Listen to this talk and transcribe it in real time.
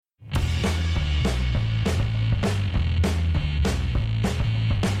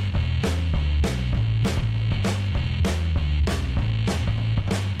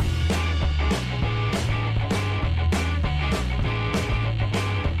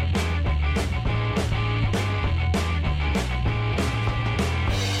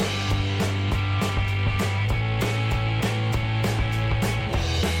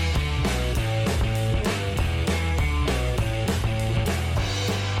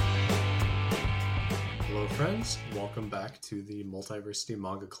friends. Welcome back to the Multiversity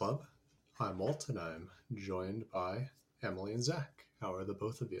Manga Club. I'm Walt, and I'm joined by Emily and Zach. How are the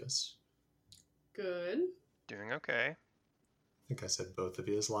both of yous? Good. Doing okay. I think I said both of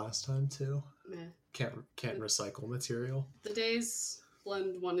yous last time, too. Meh. Can't recycle material. The days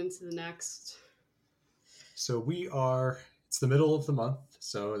blend one into the next. So it's the middle of the month,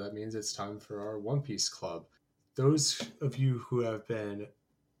 so that means it's time for our One Piece Club. Those of you who have been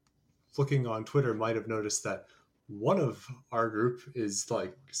looking on Twitter might have noticed that one of our group is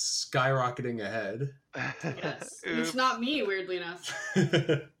like skyrocketing ahead. Yes. It's not me, weirdly enough.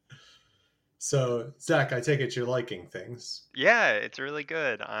 So, Zach, I take it you're liking things. Yeah, it's really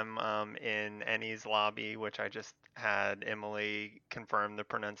good. I'm in Ennie's lobby, which I just had Emily confirm the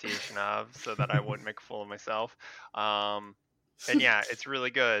pronunciation of so that I wouldn't make a fool of myself. And yeah, it's really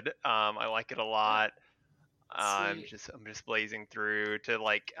good. I like it a lot. I'm just blazing through to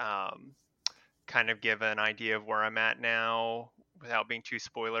kind of give an idea of where I'm at now without being too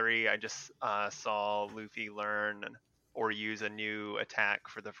spoilery. I just saw Luffy learn or use a new attack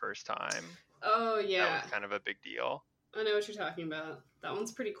for the first time. Oh yeah, that was kind of a big deal. I know what you're talking about. That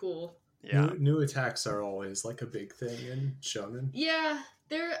one's pretty cool. Yeah, new attacks are always like a big thing in Shonen. Yeah,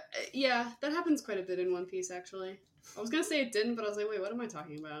 that happens quite a bit in One Piece actually. I was gonna say it didn't, but I was like, wait, what am I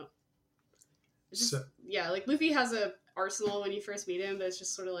talking about? It's just, like Luffy has a arsenal when you first meet him, but it's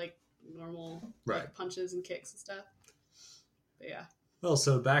just sort of like normal like, punches and kicks and stuff. But yeah. Well,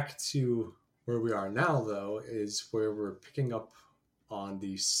 so back to where we are now, though, is where we're picking up on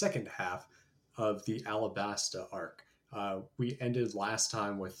the second half of the Alabasta arc. We ended last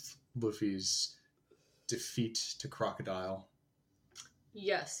time with Luffy's defeat to Crocodile.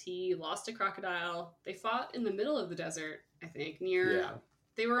 Yes, he lost to Crocodile. They fought in the middle of the desert, I think, near... Yeah.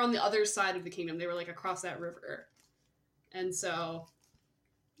 They were on the other side of the kingdom. They were like across that river. And so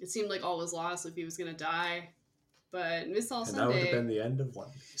it seemed like all was lost. Luffy was going to die. But Miss All Sunday... that would have been the end of One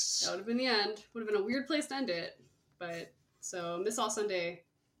Piece. That would have been the end. Would have been a weird place to end it. But so Miss All Sunday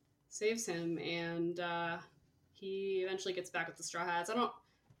saves him, and he eventually gets back with the Straw Hats. I don't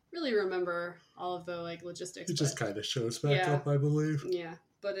really remember all of the like logistics. It just kind of shows back up, I believe. Yeah,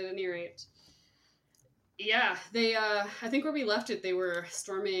 but at any rate... Yeah, they, I think where we left it, they were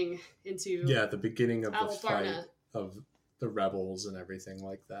storming into... Yeah, the beginning of the fight of the rebels and everything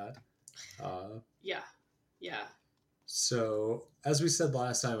like that. Yeah. So, as we said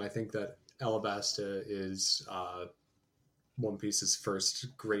last time, I think that Alabasta is One Piece's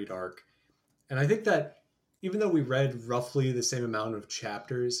first great arc. And I think that even though we read roughly the same amount of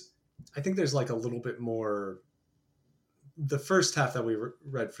chapters, I think there's like a little bit more... The first half that we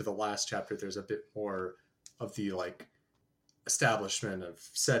read for the last chapter, there's a bit more of the like establishment of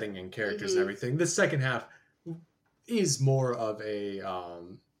setting and characters and everything. The second half is more of a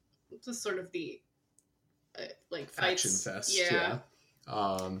just sort of the like action fights. fest. Yeah.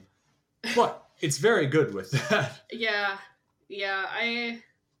 But it's very good with that. Yeah. I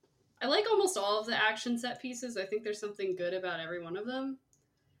like almost all of the action set pieces. I think there's something good about every one of them.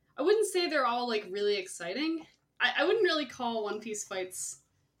 I wouldn't say they're all like really exciting. I wouldn't really call One Piece fights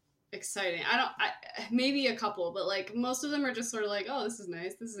exciting. Maybe a couple, but like most of them are just sort of like, oh, this is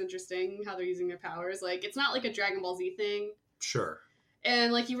nice, this is interesting how they're using their powers. Like it's not like a Dragon Ball Z thing. Sure.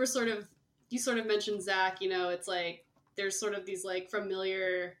 And like you sort of mentioned, Zach, you know, it's like there's sort of these like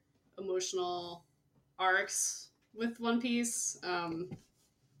familiar emotional arcs with One Piece,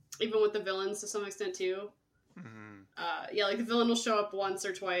 even with the villains to some extent too. Yeah, like the villain will show up once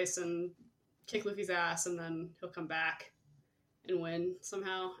or twice and kick Luffy's ass, and then he'll come back and win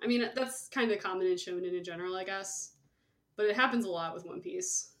somehow. I mean, that's kind of common in Shonen in general, I guess. But it happens a lot with One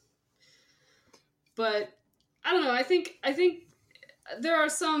Piece. But I don't know. I think there are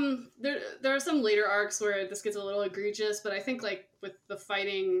some later arcs where this gets a little egregious. But I think like with the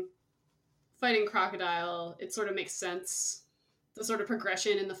fighting Crocodile, it sort of makes sense. The sort of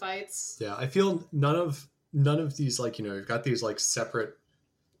progression in the fights. Yeah, I feel none of these, like, you know, you've got these like separate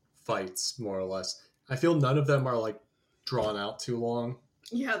fights more or less. I feel none of them are like drawn out too long.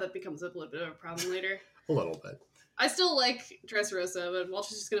 Yeah, that becomes a little bit of a problem later. A little bit. I still like Dressrosa, but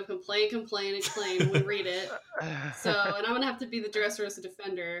Walter's just gonna complain when we read it. So, and I'm gonna have to be the Dressrosa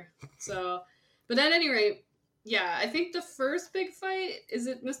defender. So, but at any rate, yeah, I think the first big fight is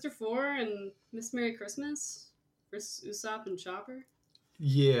it Mr. Four and Miss Merry Christmas versus Usopp and Chopper.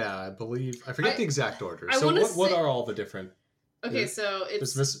 Yeah, I believe. I forget the exact order. So what are all the different? Okay, so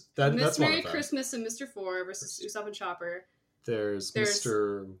it's Miss Merry Christmas and Mr. Four versus Usopp and Chopper. There's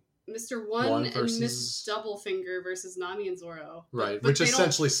Mr. One and Miss Doublefinger versus Nami and Zoro. Right, which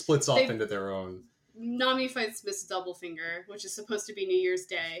essentially splits off into their own Nami fights Miss Doublefinger, which is supposed to be New Year's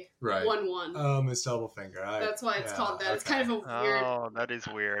Day. Right. 1-1. Oh, Miss Doublefinger. That's why it's called that. It's kind of a weird. Oh, that is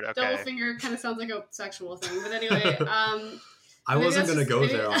weird. Okay. Doublefinger kind of sounds like a sexual thing, but anyway. I wasn't going to go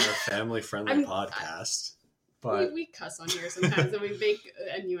there on a family-friendly podcast, but we cuss on here sometimes, and we make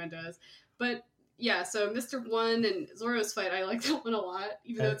innuendos. But yeah, so Mr. 1 and Zoro's fight, I like that one a lot,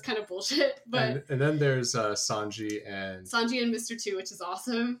 even though it's kind of bullshit. But and then there's Sanji and Mr. 2, which is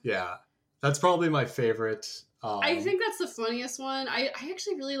awesome. Yeah, that's probably my favorite. I think that's the funniest one. I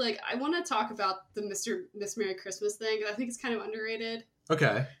actually really like. I want to talk about the Miss Merry Christmas thing because I think it's kind of underrated.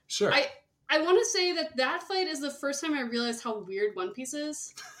 Okay, sure. I want to say that fight is the first time I realized how weird One Piece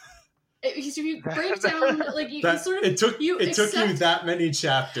is. If you break down, like you sort of, it took you that many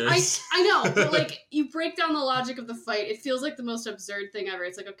chapters. I know, but like you break down the logic of the fight, it feels like the most absurd thing ever.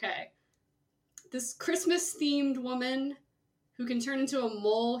 It's like, okay, this Christmas themed woman who can turn into a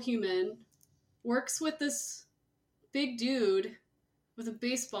mole human works with this big dude with a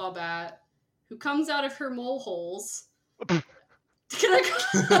baseball bat who comes out of her mole holes. Can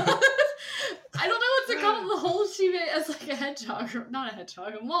I? I don't know what to call the hole she made as like a hedgehog, or not a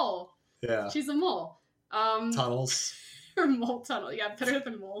hedgehog, a mole. Yeah, she's a mole. Tunnels. Her mole tunnel, yeah, better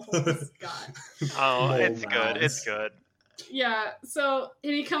than mole holes. God. Oh, Mole it's mounds. good. It's good. Yeah. So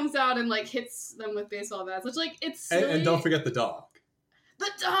and he comes out and like hits them with baseball bats, which like it's silly. And don't forget the dog. The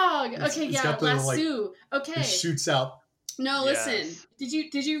dog. Okay, it's yeah, got the, lasso. Okay. It shoots out. No, Yes. listen.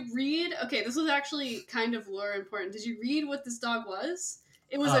 Did you read? Okay, this was actually kind of lore important. Did you read what this dog was?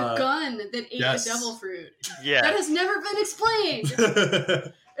 It was a gun that ate yes. a devil fruit. Yeah. That has never been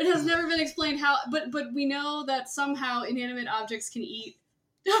explained. It has never been explained how, but we know that somehow inanimate objects can eat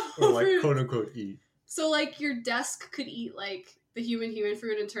Or like fruit. quote unquote eat. So like your desk could eat like the human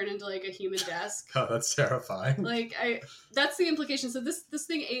fruit and turn into like a human desk. Oh, that's terrifying. Like that's the implication. So this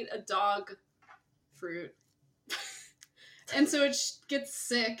thing ate a dog fruit, and so it gets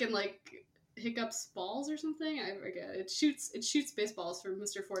sick and like hiccups balls or something. I forget. It shoots baseballs for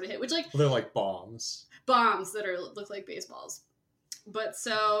Mr. 4 to hit, which like They're like bombs that look like baseballs. But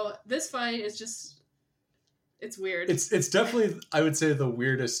so this fight is just, it's weird. It's definitely, I would say, the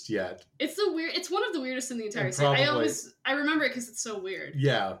weirdest yet. It's one of the weirdest in the entire And series. I remember it because it's so weird.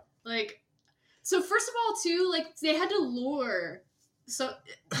 Yeah. Like, so first of all, too, like they had to lure. So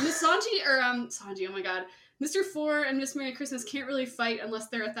Miss Sanji or Sanji, oh my god, Mr. 4 and Miss Merry Christmas can't really fight unless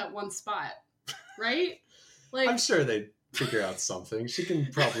they're at that one spot, right? Like I'm sure they'd figure out something. She can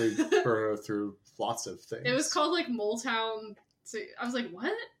probably burrow through lots of things. It was called like Mole Town. So I was like,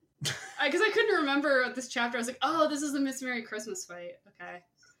 what? Because I couldn't remember this chapter. I was like, oh, this is the Miss Merry Christmas fight. Okay.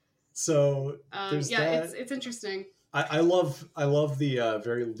 So there's yeah, that. it's interesting. I love the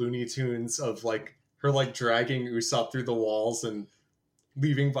very Looney Tunes of like her like dragging Usopp through the walls and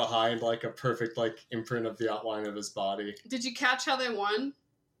leaving behind like a perfect like imprint of the outline of his body. Did you catch how they won?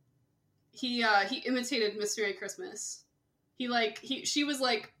 He imitated Miss Merry Christmas. She was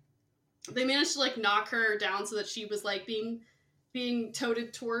like, they managed to like knock her down so that she was like being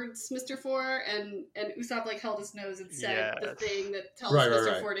toted towards Mr. 4 and Usopp like held his nose and said the thing that tells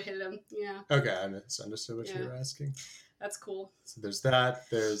Mr. 4 to hit him. Yeah. Okay, I misunderstood what you were asking. That's cool. So there's that.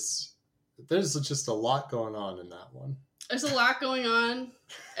 There's just a lot going on in that one. There's a lot going on,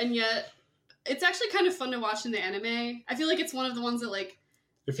 and yet it's actually kind of fun to watch in the anime. I feel like it's one of the ones that like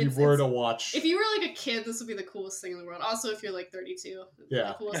if you were to watch, if you were like a kid, this would be the coolest thing in the world. Also, if you're like 32, yeah,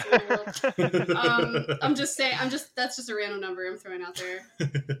 the coolest thing in the world. I'm just saying. That's just a random number I'm throwing out there.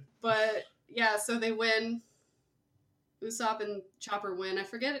 But yeah, so they win. Usopp and Chopper win. I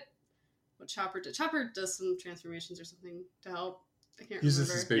forget what Chopper did. Chopper does some transformations or something to help. I can't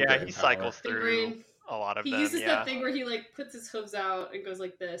remember. His big he cycles through a lot of them. He uses that thing where he like puts his hooves out and goes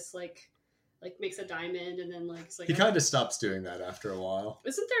like this, like makes a diamond, and then like it's like he kind of stops doing that after a while.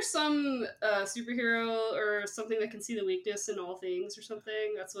 Isn't there some superhero or something that can see the weakness in all things or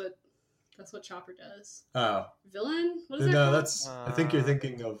something? That's what Chopper does. Oh, villain? What is no, called? that's. I think you're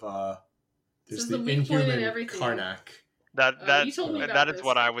thinking of. There's the weak point in Inhuman everything. Karnak. You told me about that this. is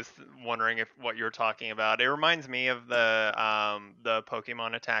what I was wondering if what you're talking about. It reminds me of the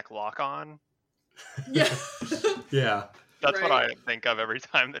Pokemon attack Lock-On. Yeah. Yeah. That's what I think of every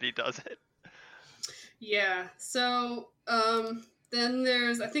time that he does it. Yeah. So then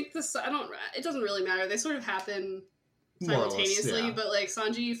there's it doesn't really matter. They sort of happen simultaneously, less, yeah. but like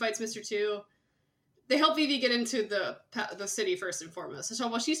Sanji fights Mr. 2. They help Vivi get into the city first and foremost. So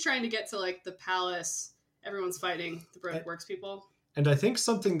while she's trying to get to like the palace, everyone's fighting the Broke Works people. And I think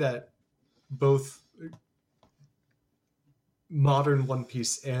something that both modern One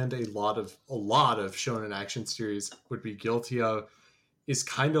Piece and a lot of Shonen action series would be guilty of is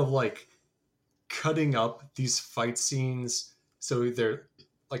kind of like cutting up these fight scenes so they're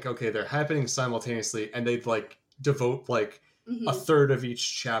like, okay, they're happening simultaneously, and they'd like devote like a third of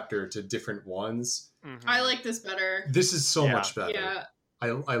each chapter to different ones. I like this better. This is so much better. Yeah.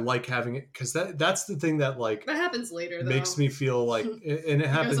 I like having it because that's the thing that like that happens later. Makes me feel like, and it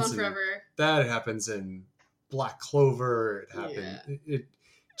happens. Goes on forever. That happens in Black Clover. It happened. It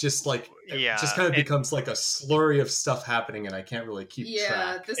just like just kind of becomes like a slurry of stuff happening, and I can't really keep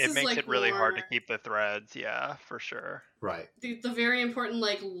track. It makes like it really hard to keep the threads. Yeah, for sure. Right. The very important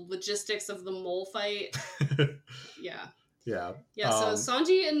like logistics of the mole fight. Yeah. Yeah. So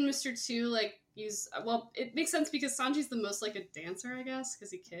Sanji and Mr. Two like use it makes sense because Sanji's the most like a dancer, I guess,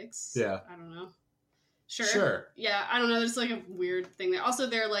 because he kicks. Yeah. I don't know. Sure. Yeah, I don't know. There's like a weird thing there. Also,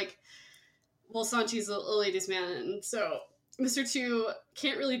 they're like, well, Sanji's a ladies' man, and so Mr. Two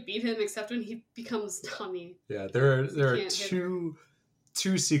can't really beat him except when he becomes Nami. Yeah, there are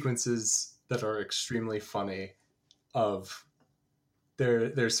two sequences that are extremely funny.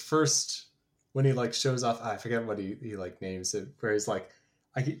 There's first when he like shows off. I forget what he like names it, where he's like,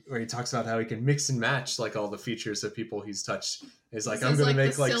 where he talks about how he can mix and match like all the features of people he's touched. He's like, I'm going to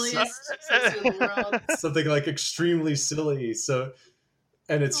make like something like extremely silly. So,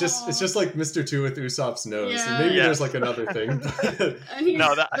 and it's just like Mr. Two with Usopp's nose, and maybe there's like another thing. And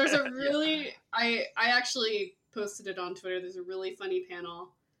there's a really I actually posted it on Twitter. There's a really funny panel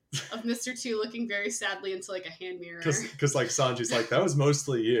of Mr. Two looking very sadly into like a hand mirror. Because like Sanji's like, that was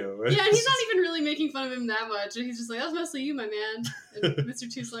mostly you. Yeah, and he's not even really making fun of him that much. And he's just like, that was mostly you, my man. And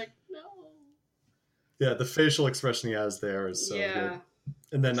Mr. Two's like, no. Yeah, the facial expression he has there is so good.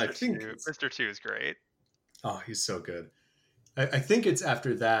 And then I think Mr. Two is great. Oh, he's so good. I think it's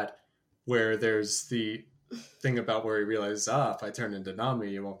after that where there's the thing about where he realizes, if I turn into Nami,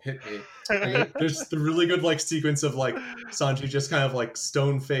 you won't hit me. There's the really good like sequence of like Sanji just kind of like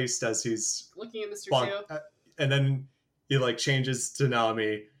stone faced as he's looking at Mr. Two, and then he like changes to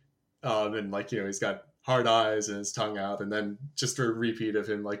Nami, and like he's got hard eyes and his tongue out, and then just a repeat of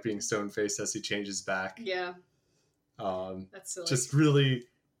him like being stone faced as he changes back. Yeah, that's silly. Just really,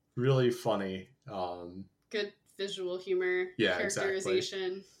 really funny. Good visual humor. Yeah, characterization.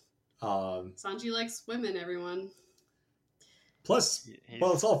 Exactly. Sanji likes women, everyone. Plus,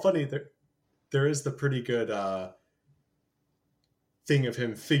 it's all funny. There is the pretty good thing of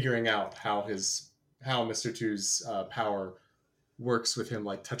him figuring out how Mr. Two's power works with him,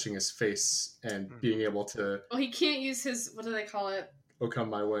 like touching his face and being able to. Well, he can't use his, what do they call it? Oh,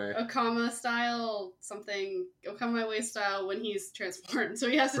 come my way. Okama style, something. Oh, come my way style when he's transformed. So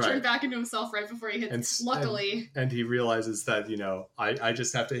he has to turn back into himself right before he hits. Luckily. And he realizes that, I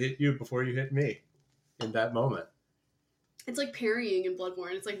just have to hit you before you hit me in that moment. It's like parrying in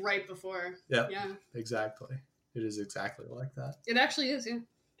Bloodborne. It's like right before. Yeah. Exactly. It is exactly like that. It actually is, yeah.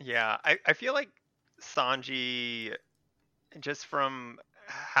 Yeah. I feel like Sanji, just from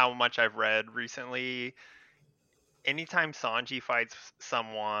how much I've read recently, anytime Sanji fights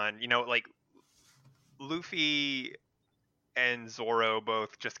someone, like Luffy and Zoro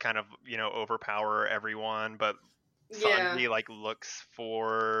both just kind of, overpower everyone, but Sanji like looks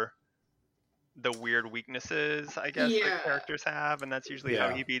for the weird weaknesses, I guess, that characters have, and that's usually how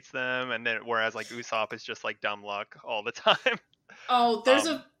he beats them. And then whereas like Usopp is just like dumb luck all the time. Oh,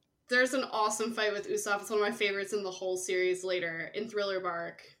 there's an awesome fight with Usopp. It's one of my favorites in the whole series later in Thriller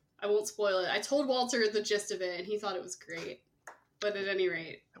Bark. I won't spoil it. I told Walter the gist of it, and he thought it was great. But at any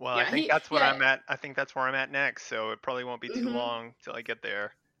rate, well, I think that's what I'm at. I think that's where I'm at next. So it probably won't be too long till I get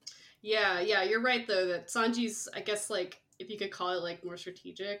there. Yeah, you're right though. That Sanji's, I guess, like if you could call it like more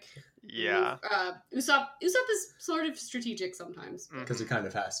strategic. Yeah. Usopp is sort of strategic sometimes because he kind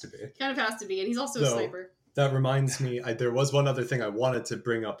of has to be. Kind of has to be, and he's also a sniper. That reminds me, there was one other thing I wanted to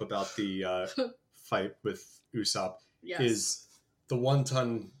bring up about the fight with Usopp. Yes. Is the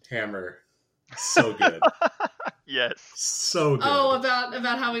 1-ton hammer so good? Yes, so good. Oh,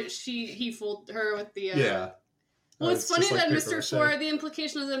 about how he fooled her with the Well, it's funny that Mr. Four. The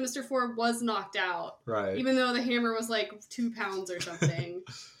implication is that Mr. Four was knocked out, right? Even though the hammer was like 2 pounds or something.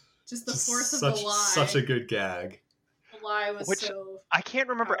 Just the force of the lie. Such a good gag. The lie was so. I can't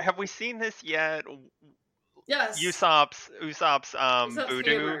remember. Have we seen this yet? Yes. Usopp's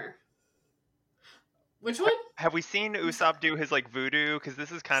voodoo. Hammer. Which one? Have we seen Usopp do his like voodoo? Because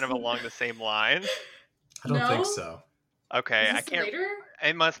this is kind of along the same line. I don't think so. Okay, I can't. Later?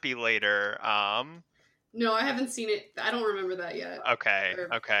 It must be later. No, I haven't seen it. I don't remember that yet. Okay.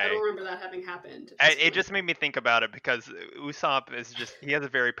 I don't remember that having happened. It just made me think about it because Usopp is he has a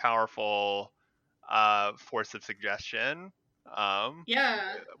very powerful force of suggestion.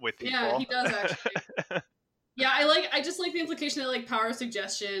 With people. Yeah, he does actually. Yeah, I just like the implication that like power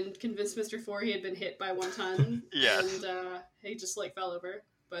suggestion convinced Mr. Four he had been hit by 1 ton. Yes. And he just like fell over.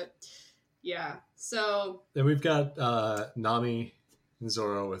 But yeah, so Then we've got Nami and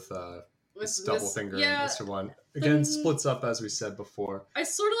Zoro with double finger yeah, Mr. One. Again, splits up as we said before. I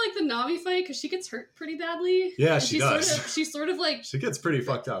sort of like the Nami fight because she gets hurt pretty badly. Yeah, and she does. She's sort of like She gets pretty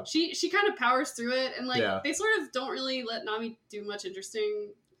fucked up. She kind of powers through it, and like Yeah. they sort of don't really let Nami do much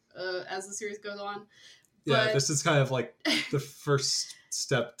interesting as the series goes on. Yeah, But this is kind of like the first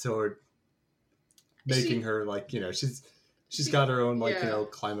step toward making her like, you know, she's got her own like, you know,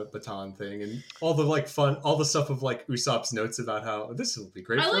 climate baton thing and all the like fun, all the stuff of like Usopp's notes about how this will be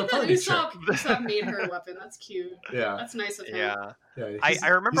great I for like a that party trick. Usopp made her a weapon. That's cute. Yeah. That's nice of him. Yeah. Yeah, I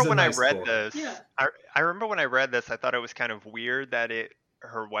remember when nice I read boy. this. Yeah. I remember when I read this, I thought it was kind of weird that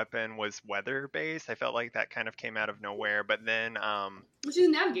her weapon was weather based. I felt like that kind of came out of nowhere. But then She's a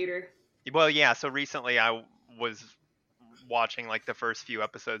navigator. well, yeah, so recently I was watching like the first few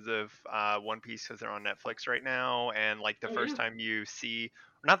episodes of One Piece because they're on Netflix right now, and like the first time you see,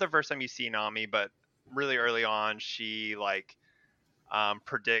 not the first time you see Nami, but really early on, she like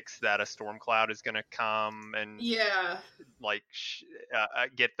predicts that a storm cloud is gonna come and like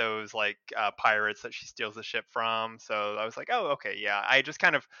get those like pirates that she steals the ship from. So I was like, oh, okay, yeah. I just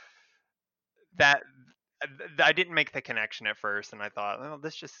kind of that I didn't make the connection at first, and I thought, oh,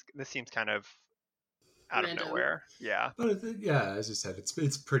 this seems kind of out of nowhere. Yeah. But yeah, as you said,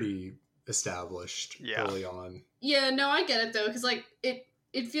 it's pretty established early on. Yeah, no, I get it though, because like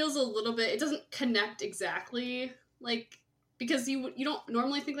it feels a little bit. It doesn't connect exactly, like because you don't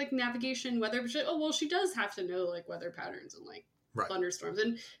normally think like navigation, weather. But oh well, she does have to know like weather patterns and like thunderstorms,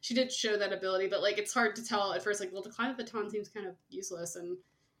 and she did show that ability. But like it's hard to tell at first. Like well, the climate baton seems kind of useless and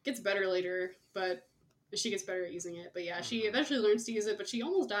gets better later, but she gets better at using it. But yeah, she eventually learns to use it, but she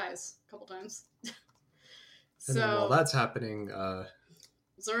almost dies a couple times. And then while that's happening,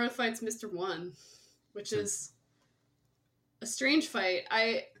 Zoro fights Mr. One, which is a strange fight.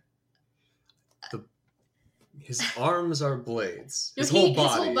 His arms are blades. His whole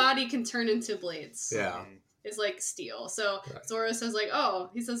body can turn into blades. Yeah. Is like steel. So Zoro says like, oh,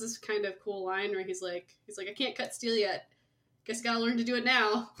 he says this kind of cool line where he's like, I can't cut steel yet. Guess I gotta learn to do it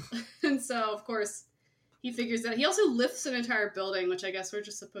now. And so of course he figures that. He also lifts an entire building, which I guess we're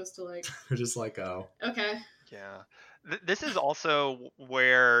just supposed to like. We're just like, oh. Okay. Yeah. This is also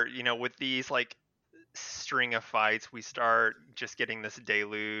where, you know, with these like string of fights, we start just getting this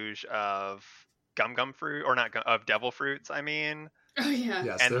deluge of gum fruit, or not of devil fruits, I mean. Oh yeah.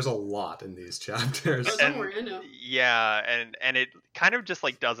 Yes, and there's a lot in these chapters. I know. Yeah, and it kind of just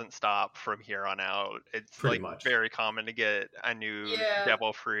like doesn't stop from here on out. It's pretty like much very common to get a new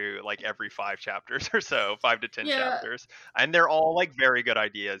devil fruit like every 5 chapters or so, 5 to 10 chapters, and they're all like very good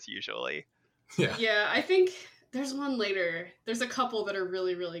ideas usually. Yeah, I think there's one later. There's a couple that are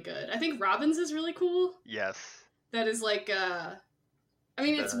really, really good. I think Robin's is really cool. Yes. That is like, I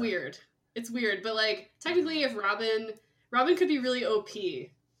mean, it's weird. It's weird, but like technically, if Robin could be really OP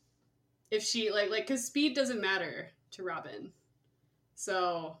if she like because speed doesn't matter to Robin,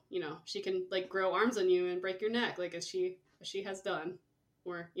 so you know she can like grow arms on you and break your neck like as she has done,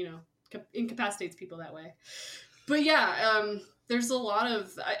 or you know incapacitates people that way. But yeah, there's a lot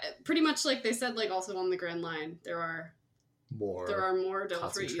of pretty much like they said, like also on the Grand Line there are more devil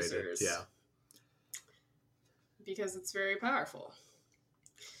fruit users, because it's very powerful.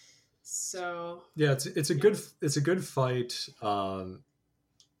 So yeah, it's a good fight. I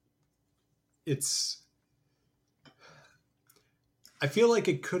feel like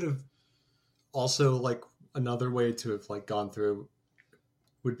it could have also like another way to have like gone through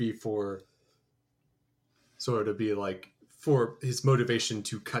would be for sort of be like for his motivation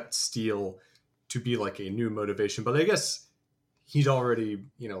to cut steel to be like a new motivation, but I guess he'd already,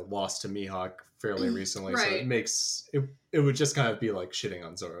 you know, lost to Mihawk fairly recently, so it makes it would just kind of be like shitting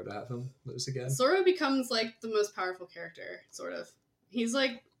on Zoro to have him lose again. Zoro becomes like the most powerful character, sort of. He's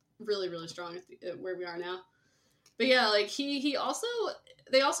like really, really strong at where we are now. But yeah, like they also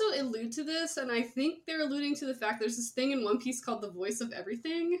allude to this, and I think they're alluding to the fact there's this thing in One Piece called the voice of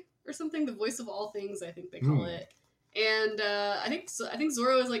everything or something, the voice of all things, I think they call it. And I think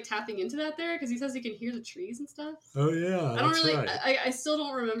Zoro is like tapping into that there because he says he can hear the trees and stuff. Oh yeah, I don't really. Right. I still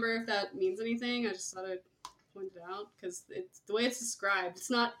don't remember if that means anything. I just thought I'd point it out because it's the way it's described. It's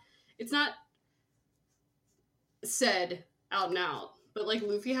not said out and out, but like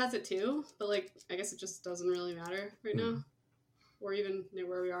Luffy has it too. But like I guess it just doesn't really matter right now, or even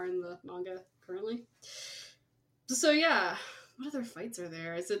where we are in the manga currently. So yeah, what other fights are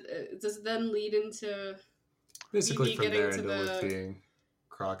there? Does it then lead into? Basically from there into Luffy being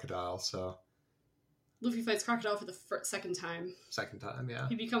Crocodile, so Luffy fights Crocodile for the second time. Second time, yeah.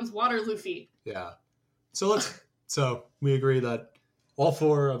 He becomes Water Luffy. Yeah. So we agree that all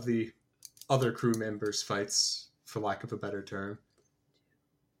 4 of the other crew members' fights, for lack of a better term.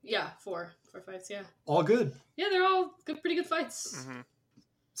 Yeah, 4 fights, yeah. All good. Yeah, they're all pretty good fights. Mm-hmm.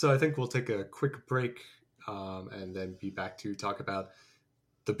 So I think we'll take a quick break and then be back to talk about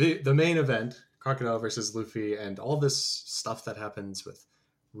the main event, Crocodile versus Luffy, and all this stuff that happens with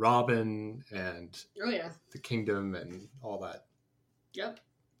Robin and the kingdom and all that. Yep.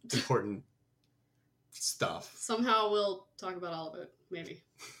 Important stuff. Somehow we'll talk about all of it, maybe.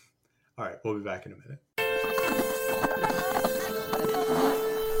 All right, we'll be back in a minute.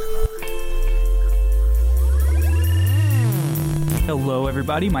 Hello,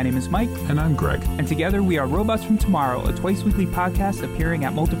 everybody. My name is Mike. And I'm Greg. And together we are Robots from Tomorrow, a twice-weekly podcast appearing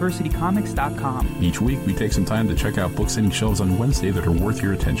at multiversitycomics.com. Each week, we take some time to check out books hitting shelves on Wednesday that are worth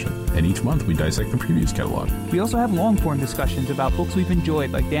your attention. And each month, we dissect the previous catalog. We also have long-form discussions about books we've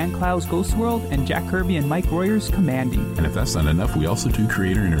enjoyed, like Dan Clow's Ghost World and Jack Kirby and Mike Royer's Commanding. And if that's not enough, we also do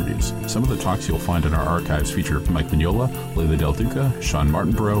creator interviews. Some of the talks you'll find in our archives feature Mike Mignola, Leila Del Duca, Sean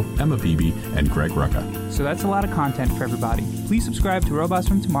Martinborough, Emma Beebe, and Greg Rucka. So that's a lot of content for everybody. Please subscribe to Robots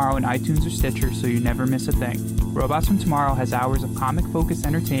from Tomorrow in iTunes or Stitcher so you never miss a thing. Robots from Tomorrow has hours of comic-focused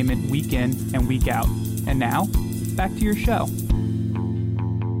entertainment week in and week out. And now, back to your show.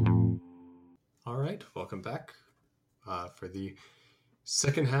 All right, welcome back. For the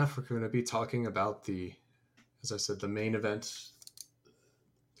second half, we're going to be talking about as I said, the main event,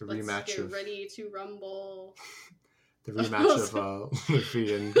 Let's get ready to rumble. The rematch of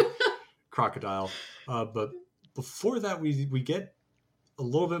Luffy and Crocodile. But before that, we get a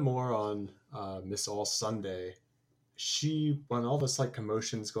little bit more on Miss All Sunday. When all this like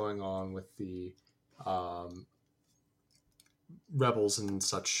commotion's going on with the rebels and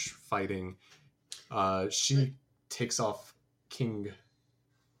such fighting, she takes off King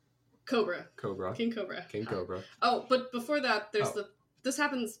Cobra. Oh, but before that, there's this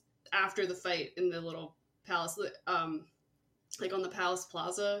happens after the fight in the little palace, like on the Palace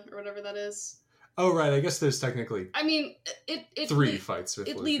Plaza or whatever that is. Oh, right. I guess there's technically. I mean, it 3 fights with.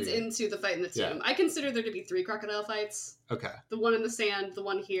 It Luffy. leads into the fight in the tomb. Yeah. I consider there to be 3 crocodile fights. Okay. The one in the sand, the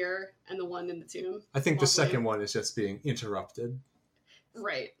one here, and the one in the tomb. I think the second one is just being interrupted.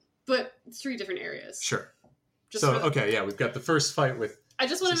 Right, but 3 different areas. Sure. We've got the first fight with. I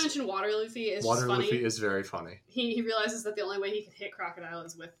just want to mention Water Luffy is Water funny. Luffy is very funny. He realizes that the only way he can hit Crocodile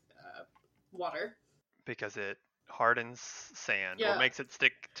is with water. Because it hardens sand Yeah. or makes it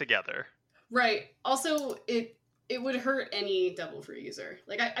stick together. Right. Also, it would hurt any Devil Fruit user.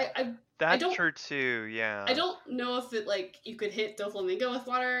 Like That's true too. Yeah. I don't know if it like you could hit Doflamingo with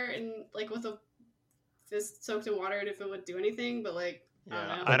water and like with a fist soaked in water and if it would do anything. But like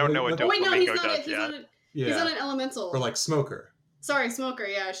I don't know what Doflamingo does yet. He's not an elemental. Or like Smoker. Sorry, Smoker.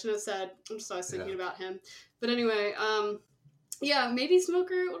 Yeah, I should have said. I'm just always thinking about him. But anyway, maybe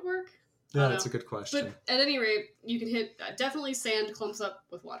Smoker would work. Yeah, that's a good question. But at any rate, you can hit definitely sand clumps up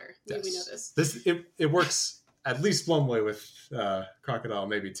with water. Yes. We know this. It works at least one way with Crocodile,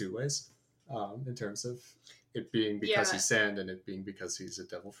 maybe 2 ways, in terms of it being because he's sand and it being because he's a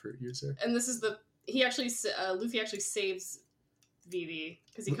Devil Fruit user. And this is Luffy actually saves Vivi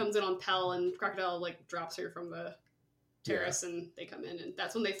because he comes in on Pell and Crocodile like drops her from the terrace and they come in and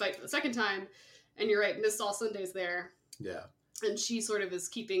that's when they fight for the second time. And you're right, Miss All Sunday's there. Yeah. And she sort of is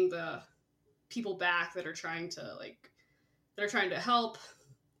keeping the people back that are trying to help.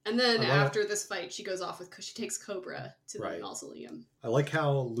 And then after this fight, she goes off she takes Cobra to the mausoleum. I like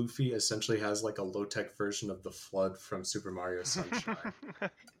how Luffy essentially has like a low-tech version of the Flood from Super Mario Sunshine.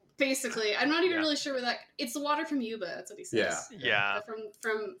 Basically, I'm not even really sure where it's the water from Yuba. That's what he says. Yeah.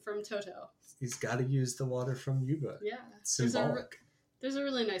 From Toto. He's got to use the water from Yuba. Yeah. It's symbolic. There's a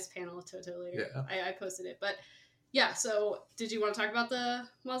really nice panel of Toto later. Yeah. I posted it, but yeah. So, did you want to talk about the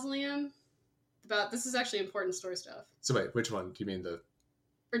mausoleum? This is actually important story stuff. So wait, which one? Do you mean or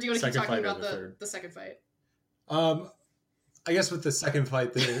do you want to keep talking about the second fight? I guess with the second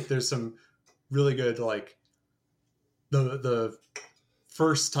fight, there's some really good like the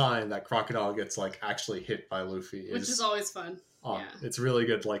first time that Crocodile gets like actually hit by Luffy, which is always fun. It's really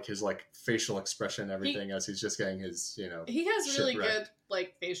good, like his like facial expression and everything as he's just getting his He has really good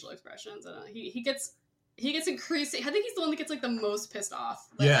like facial expressions, and he gets increasing. I think he's the one that gets like the most pissed off.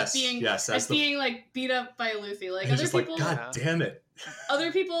 Like, being like beat up by Luffy. Like other people, like, God damn it.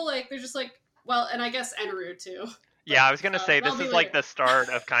 Other people like they're just like, well, and I guess Eneru too. Yeah, I was gonna say this is like the start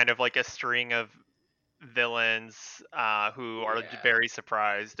of kind of like a string of villains who are very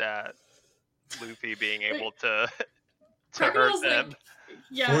surprised at Luffy being able to hurt them.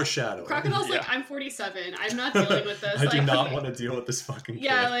 Yeah. Foreshadowing. Crocodile's like, I'm 47. I'm not dealing with this. I do like, not want to deal with this fucking kid.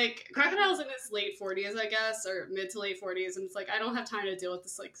 Yeah, like, Crocodile's in his late 40s, I guess, or mid to late 40s, and it's like, I don't have time to deal with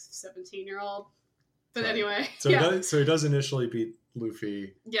this, like, 17-year-old. But anyway, So he does initially beat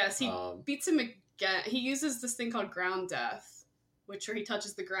Luffy. Yes, he beats him again. He uses this thing called ground death, which where he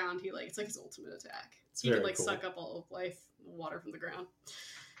touches the ground, it's like his ultimate attack. So he can, like, suck up all of life, water from the ground.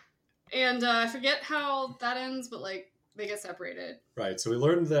 And I forget how that ends, but, like, they get separated. Right, so we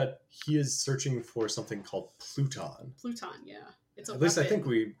learned that he is searching for something called Pluton. Pluton, yeah. It's a At least I weapon. think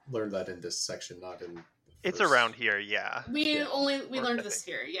we learned that in this section, not in... It's around here, yeah. We learned this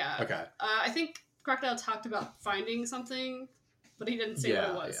here, yeah. Okay. I think Crocodile talked about finding something, but he didn't say what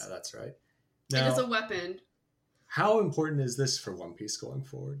it was. Yeah, that's right. It Now, is a weapon. how important is this for One Piece going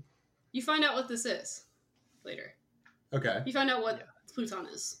forward? You find out what this is later. Okay. You find out what Pluton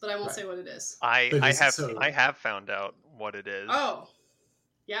is, but I won't say what it is. I have found out what it is. Oh,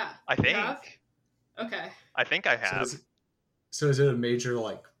 yeah. I think. Okay. I think I have. So is it a major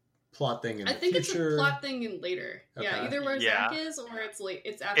like plot thing in the future? It's a plot thing in later. Okay. Yeah, either where Zack is or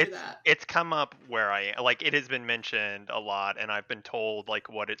it's after that. It's come up where I am. Like, it has been mentioned a lot, and I've been told like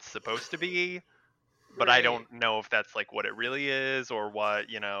what it's supposed to be, but I don't know if that's like what it really is or what,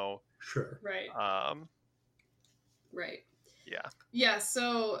 Sure. Right. Right. Yeah. Yeah,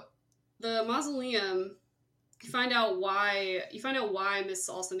 so the mausoleum, you find out why Miss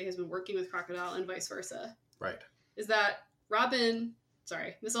All Sunday has been working with Crocodile and vice versa. Right. Is that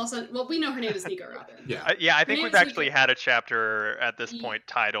Miss All Sunday, well, we know her name is Nico Robin. Yeah, I think we've actually had a chapter at this point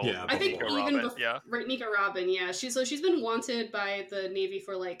titled I think Nico even Robin. Right, Nico Robin, yeah. She's been wanted by the Navy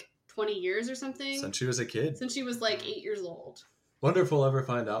for like 20 years or something. Since she was a kid. Since she was like 8 years old. Wonder if we'll ever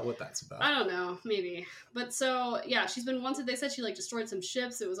find out what that's about. I don't know, maybe. But so, yeah, she's been wanted. They said she like destroyed some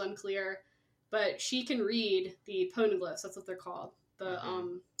ships. It was unclear. But she can read the poneglyphs. That's what they're called. There's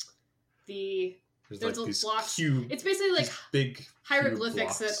like these blocks. It's basically like big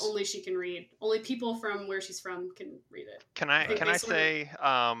hieroglyphics that only she can read. Only people from where she's from can read it. Can I say,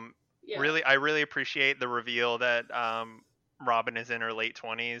 really, I really appreciate the reveal that Robin is in her late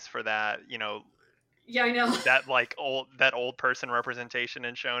 20s for that, Yeah, I know. That old person representation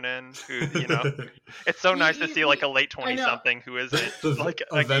in Shonen, who it's so nice to see like a late 20-something who isn't like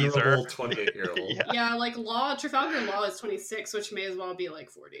a venerable 28-year-old. Yeah, like Trafalgar Law is 26, which may as well be like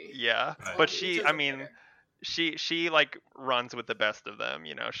 40. Yeah, right. But she like runs with the best of them.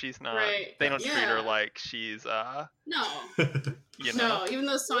 She's not. Right. They don't treat her like she's no. No, even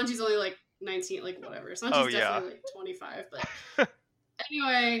though Sanji's only like 19, like whatever. Sanji's definitely like 25, but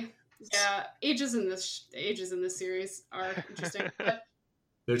anyway. Yeah, ages in this series are interesting. But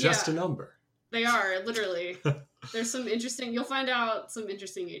they're just a number. They are, literally. There's you'll find out some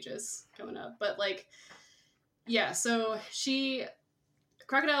interesting ages coming up. But like, yeah, so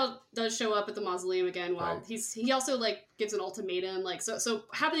Crocodile does show up at the mausoleum again while he also like gives an ultimatum. Like, so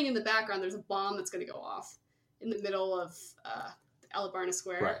happening in the background, there's a bomb that's going to go off in the middle of Alabasta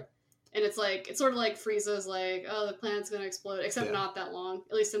Square. Right. And it's sort of like Frieza's like, oh, the planet's going to explode, except not that long.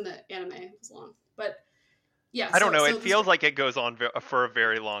 At least in the anime, it was long. But yeah. I don't know. It feels like it goes on for a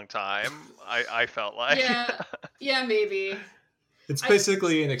very long time. I felt like. Yeah, maybe. It's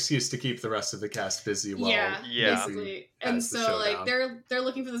basically an excuse to keep the rest of the cast busy while basically. And so like they're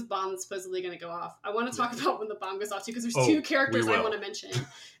looking for this bomb that's supposedly going to go off. I want to talk about when the bomb goes off too, because there's two characters I want to mention.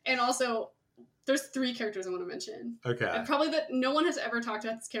 And also there's 3 characters I want to mention. Okay. And probably that no one has ever talked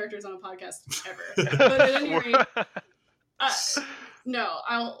about these characters on a podcast ever. But at any rate, no,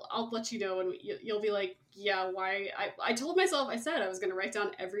 I'll let you know when you'll be like, yeah, why? I told myself, I said I was going to write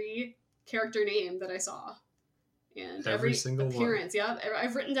down every character name that I saw. And every single appearance. One. Yeah,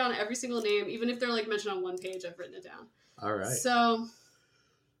 I've written down every single name. Even if they're like mentioned on one page, I've written it down. All right. So...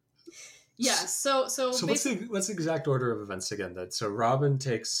 Yeah, so what's the exact order of events again? Then so Robin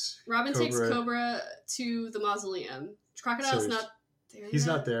takes Cobra to the mausoleum. Crocodile's not there. He's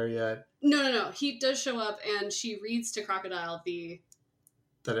not there yet. No. He does show up, and she reads to Crocodile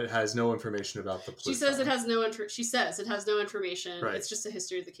that it has no information about the Pluton. She says it has no information. Right. It's just a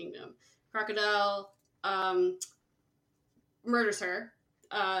history of the kingdom. Crocodile murders her.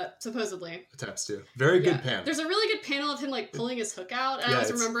 Supposedly attempts to. Very good panel. There's a really good panel of him like pulling his hook out, and I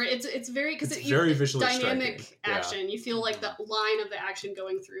always remember it's very very visually dynamic striking. action. You feel like the line of the action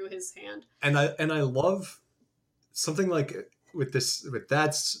going through his hand. And I love something like with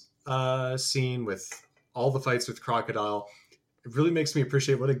that scene with all the fights with Crocodile. It really makes me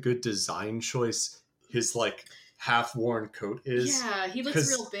appreciate what a good design choice his like half-worn coat is. Yeah, he looks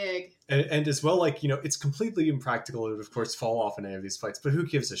real big. And as well, like, it's completely impractical. It would, of course, fall off in any of these fights, but who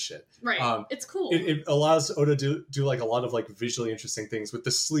gives a shit? Right. It's cool. It allows Oda to do like a lot of like visually interesting things with the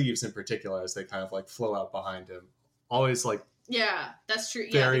sleeves in particular as they kind of like flow out behind him. Always like... Yeah, that's true.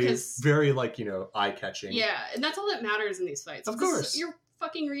 Very like, eye-catching. Yeah, and that's all that matters in these fights. Of course. You're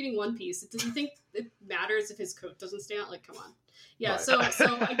fucking reading One Piece. Do you think it matters if his coat doesn't stand out? Like, come on. Yeah, right. so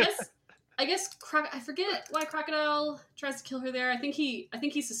I guess I forget why Crocodile tries to kill her there. I think he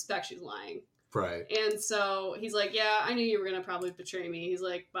suspects she's lying. Right. And so he's like, yeah, I knew you were gonna probably betray me. He's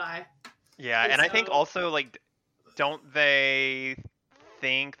like, bye. Yeah, and I think also, like, don't they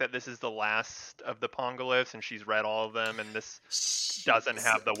think that this is the last of the Poneglyphs and she's read all of them and this doesn't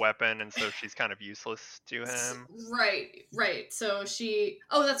have the weapon and so she's kind of useless to him? Right. So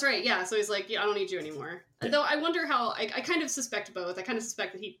that's right. Yeah, so he's like, yeah, I don't need you anymore. Yeah. Though I wonder how, I kind of suspect both. I kind of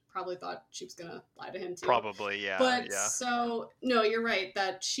suspect that he probably thought she was gonna lie to him too. Probably, yeah. But so, no, you're right,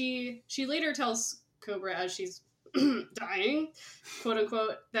 that she later tells Cobra as she's dying, quote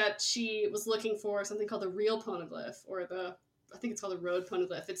unquote, that she was looking for something called the real Poneglyph, or I think it's called the Road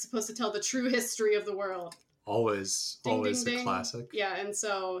Poneglyph. It's supposed to tell the true history of the world. Always a classic. Yeah, and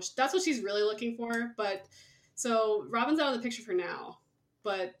so that's what she's really looking for. But so Robin's out of the picture for now.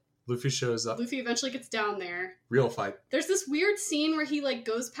 But Luffy shows up. Luffy eventually gets down there. Real fight. There's this weird scene where he like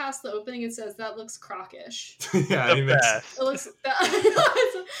goes past the opening and says, "That looks crockish." Yeah, he makes it looks.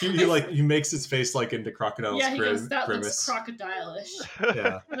 He makes his face like into Crocodile's he goes, "That grimace. looks crocodile-ish."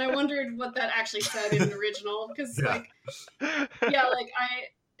 Yeah. And I wondered what that actually said in the original, because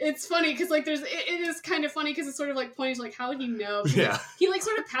it's funny because like it is kind of funny because it's sort of like pointing to like, how would he know? He like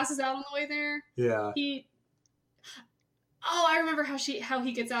sort of passes out on the way there. Yeah. I remember how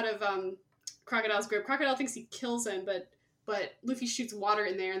he gets out of Crocodile's grip. Crocodile thinks he kills him, but Luffy shoots water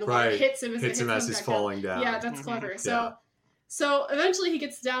in there, and the water hits him as he's falling down. Yeah, that's clever. So eventually he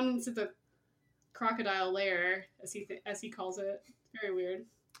gets down into the crocodile lair, as he calls it. Very weird.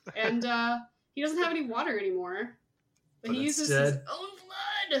 And he doesn't have any water anymore, but he uses his own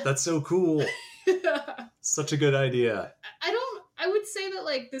blood. That's so cool. Such a good idea. I would say that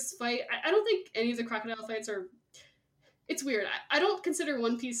like this fight, I don't think any of the crocodile fights are. It's weird. I don't consider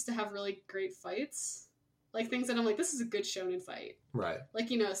One Piece to have really great fights. Like things that I'm like, this is a good shonen fight. Right. Like,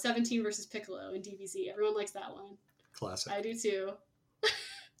 17 versus Piccolo in DBZ. Everyone likes that one. Classic. I do too.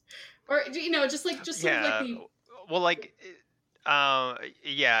 Or, just sort of like the... Well, like,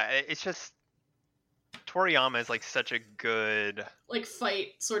 it's just... Toriyama is like such a good like fight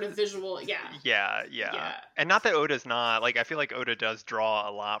sort of visual. Yeah. And not that Oda's not, like, I feel like Oda does draw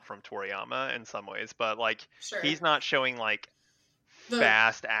a lot from Toriyama in some ways, but like he's not showing like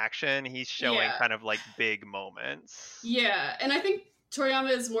fast action. He's showing kind of like big moments. Yeah, and I think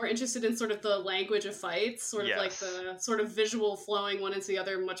Toriyama is more interested in sort of the language of fights, sort of like the sort of visual flowing one into the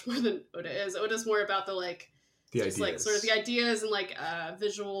other much more than Oda is. Oda's more about the like like sort of the ideas and like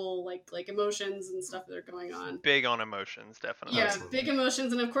visual like emotions and stuff that are going on. Big on emotions, definitely. Yeah, big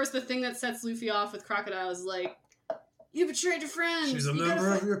emotions, and of course the thing that sets Luffy off with Crocodile is like, you betrayed your friend. She's a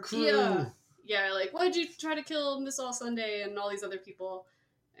member of your crew. Yeah, like, why'd you try to kill Miss All Sunday and all these other people?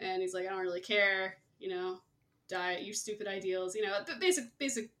 And he's like, I don't really care. Die your stupid ideals.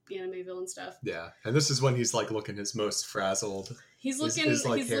 Basic anime villain stuff. Yeah, and this is when he's like looking his most frazzled. He's looking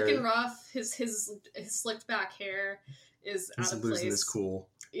rough. His slicked back hair is out of place. He's losing his cool.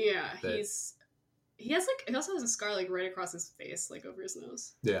 Yeah, he also has a scar like right across his face, like over his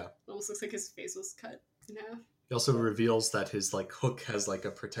nose. Yeah, it almost looks like his face was cut in half. He also reveals that his like hook has like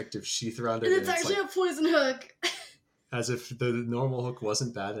a protective sheath around it, and it's actually a poison hook. As if the normal hook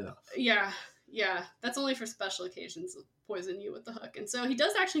wasn't bad enough. Yeah, that's only for special occasions, poison you with the hook. And so he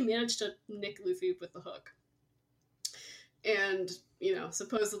does actually manage to nick Luffy with the hook. And,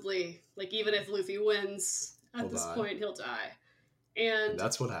 supposedly, like, even if Luffy wins at this point, he'll die. And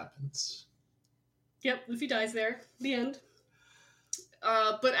that's what happens. Yep, Luffy dies there. The end.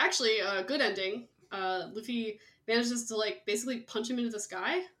 But actually, a good ending. Luffy manages to, like, basically punch him into the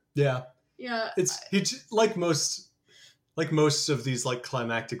sky. Yeah. Yeah. Like most of these like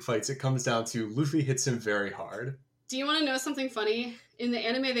climactic fights, it comes down to Luffy hits him very hard. Do you want to know something funny? In the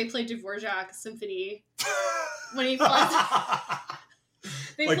anime, they play Dvorak Symphony when he flies.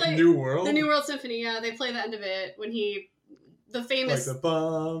 They like play New World? The New World Symphony, yeah. They play the end of it when the famous... Like the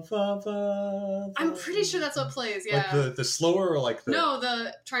ba, ba, ba, I'm pretty sure that's what plays, yeah. Like the slower or like the... No,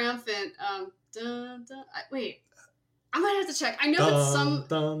 the triumphant... wait. I might have to check. I know it's some...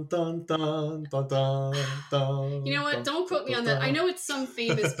 You know what? Don't quote me on that. I know it's some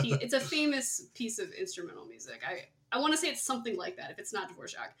famous piece. It's a famous piece of instrumental music. I want to say it's something like that, if it's not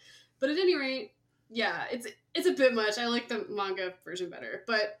Dvorak. But at any rate, yeah, it's a bit much. I like the manga version better.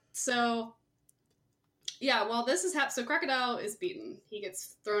 But so, yeah, while this is happening, so Crocodile is beaten. He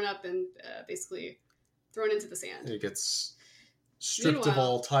gets thrown up and basically thrown into the sand. He gets stripped of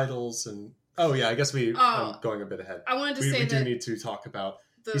all titles and... Oh, yeah, I guess I'm going a bit ahead. I wanted to say we that... do need to talk about...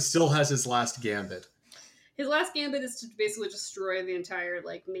 He still has his last gambit. His last gambit is to basically destroy the entire,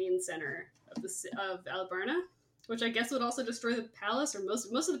 like, main center of Alabasta, which I guess would also destroy the palace, or most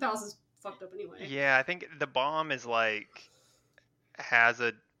of the palace is fucked up anyway. Yeah, I think the bomb is like has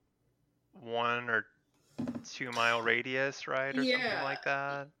a 1 or 2 mile radius, right, or something like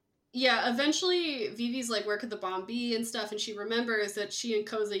that. Yeah, eventually Vivi's like, where could the bomb be and stuff, and she remembers that she and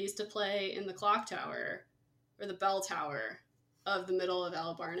Koza used to play in the clock tower, or the bell tower of the middle of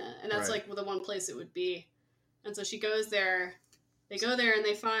Alabasta, and that's like the one place it would be. And so she goes there. They go there and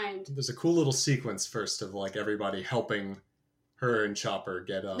they find... There's a cool little sequence first of like everybody helping her and Chopper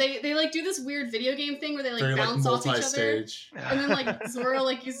get up. They like do this weird video game thing where they like bounce off each other. And then like Zoro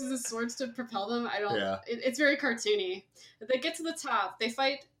like uses his swords to propel them. It's very cartoony. But they get to the top. They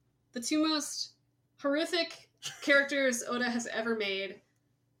fight the 2 most horrific characters Oda has ever made.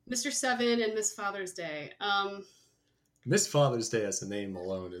 Mr. Seven and Miss Father's Day. Miss Father's Day as a name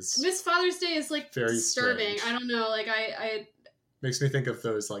alone is... Miss Father's Day is like very disturbing. strange. I don't know. Like I makes me think of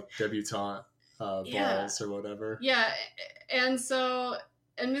those like debutante balls or whatever. Yeah, and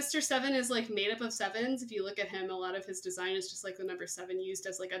Mr. Seven is like made up of sevens. If you look at him, a lot of his design is just like the number 7 used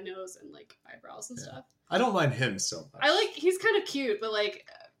as like a nose and like eyebrows and stuff. I don't mind him so much. He's kind of cute, but like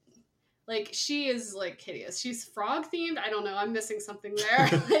she is like hideous. She's frog themed. I don't know. I'm missing something there.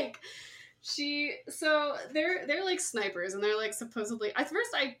 They're like snipers, and they're like supposedly, at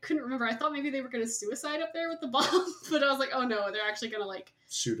first I couldn't remember. I thought maybe they were going to suicide up there with the bomb, but I was like, oh no, they're actually going to like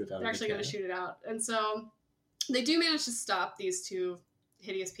shoot it out. They're actually going to shoot it out. And so they do manage to stop these 2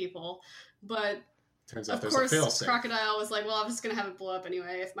 hideous people, but turns out of course Crocodile was like, well, I'm just going to have it blow up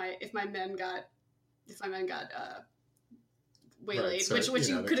anyway if my men got waylaid, which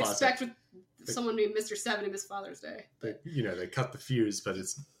you could expect with someone named Mr. Seven and Miss Father's Day. They cut the fuse, but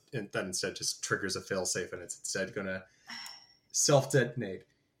that instead just triggers a failsafe, and it's instead going to self-detonate,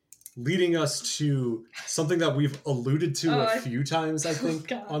 leading us to something that we've alluded to a few times, I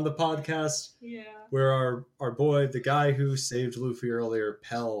think, on the podcast. Yeah. Where our boy, the guy who saved Luffy earlier,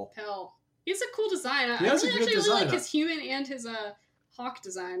 Pell. He has a cool design. He has a good design. Really like his human and his hawk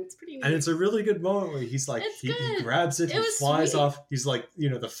design. It's pretty neat. And it's a really good moment where he's like, he grabs it, he flies off. He's like,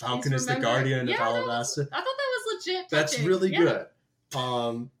 the Falcon is the guardian of Alabasta. I thought that was legit. That's really good.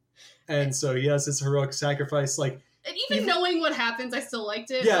 And so he has this heroic sacrifice, like... And even knowing what happens, I still liked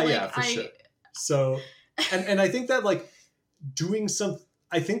it. For sure. So, and I think that, like, doing some...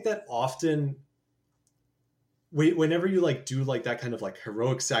 I think that often... Whenever you, like, do, like, that kind of, like,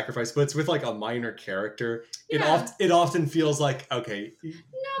 heroic sacrifice, but it's with, like, a minor character, it often feels like, okay,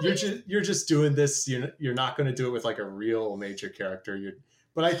 you're just doing this, you're not going to do it with, like, a real major character.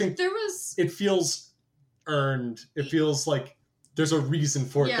 But I think it feels earned. It feels like there's a reason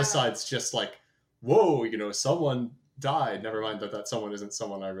for it besides just like, whoa, someone died. Never mind that someone isn't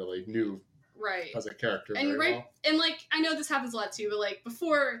someone I really knew as a character. And well. And like, I know this happens a lot too, but like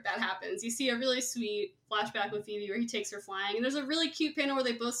before that happens, you see a really sweet flashback with Vivi where he takes her flying, and there's a really cute panel where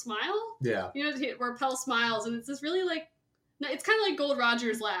they both smile. Yeah. Where Pell smiles, and it's this really like, it's kind of like Gold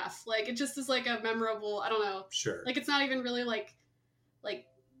Roger's laugh. Like it just is like a memorable, I don't know. Sure. Like it's not even really like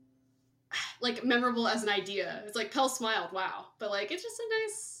memorable as an idea. It's like Pell smiled, wow. But like it's just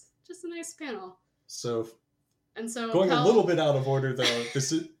a nice panel. So Going a little bit out of order though,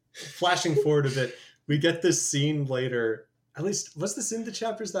 this is flashing forward a bit. We get this scene later. At least was this in the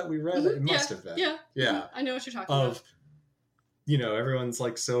chapters that we read? Mm-hmm. It must have been. Yeah. Yeah. I know what you're talking about. Everyone's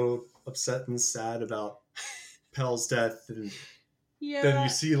like so upset and sad about Pell's death, and then you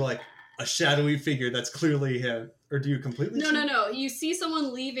see like a shadowy figure that's clearly him. Or do you completely? No. You see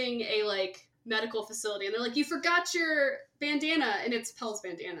someone leaving a like medical facility, and they're like, "You forgot your bandana," and it's Pell's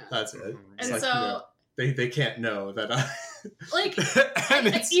bandana. That's it. And like, so they can't know that.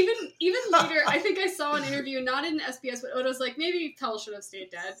 Even later, I think I saw an interview, not in SBS, but Oda's like, maybe Pell should have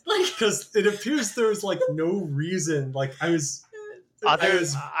stayed dead. Like, because it appears there was like no reason. Like I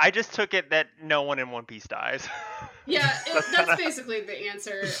just took it that no one in One Piece dies. Yeah, that's basically the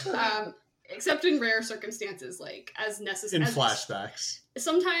answer. Except in rare circumstances, like as necessary. In flashbacks.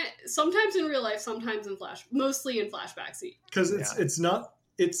 Sometimes in real life, sometimes mostly in flashbacks. Because it's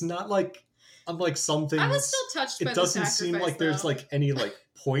not like, unlike some things. I was still touched by the sacrifice, it doesn't seem like there's like any like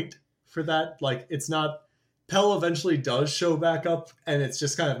point for that. Like it's not, Pell eventually does show back up, and it's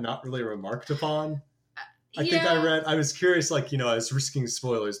just kind of not really remarked upon. I think I was curious, like, I was risking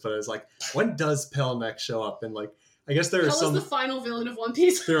spoilers, but I was like, when does Pell next show up? And like, I guess there are Pell is the final villain of One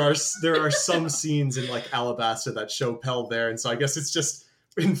Piece. there are some scenes in like Alabasta that show Pell there, and so I guess it's just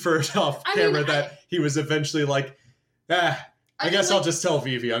inferred off camera that he was eventually like, I guess I'll just tell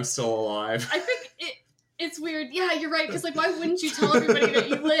Vivi I'm still alive. I think it's weird. Yeah, you're right, because like, why wouldn't you tell everybody that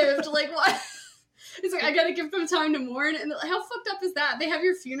you lived? Like, why? It's like, I gotta give them time to mourn, and how fucked up is that? They have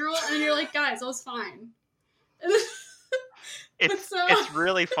your funeral, and you're like, guys, I was fine. It's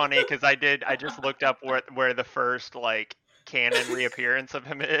really funny because I just looked up where the first like canon reappearance of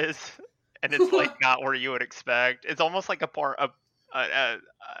him is, and it's like not where you would expect. It's almost like a part of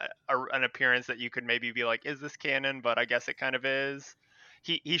an appearance that you could maybe be like, is this canon? But I guess it kind of is.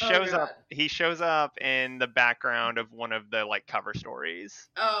 He shows up. He shows up in the background of one of the like cover stories.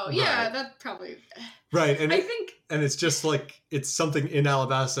 Oh yeah, that probably right. And I think it's just like it's something in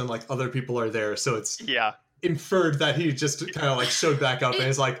Alabasta, and like other people are there, so it's inferred that he just kind of like showed back up and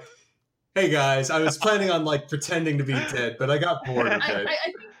is like, hey guys, I was planning on like pretending to be dead, but I got bored of it.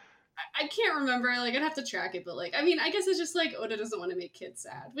 I can't remember, like I'd have to track it, but like I mean I guess it's just like Oda doesn't want to make kids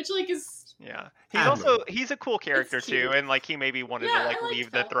sad, which like is he's a cool character too, and like he maybe wanted to like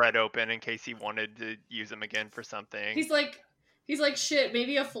leave the thread open in case he wanted to use him again for something. He's like shit,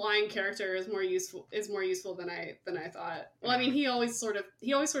 maybe a flying character is more useful than I thought. Well, I mean he always sort of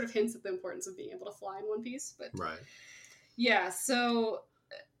hints at the importance of being able to fly in One Piece, but right. Yeah, so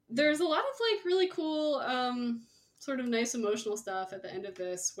there's a lot of like really cool sort of nice emotional stuff at the end of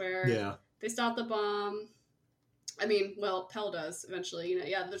this where they stop the bomb. I mean, well, Pell does eventually,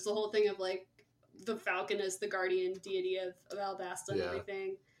 there's the whole thing of like the Falcon as the guardian deity of Alabasta and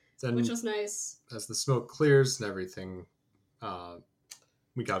everything, then, which was nice. As the smoke clears and everything,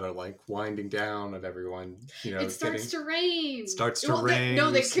 we got a like winding down of everyone, it starts to rain. Rain.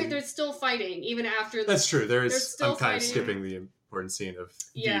 They're still fighting even after. That's true. I'm kind of skipping the important scene of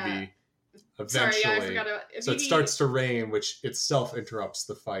Vivi. Eventually, sorry, I forgot about so it starts to rain, which itself interrupts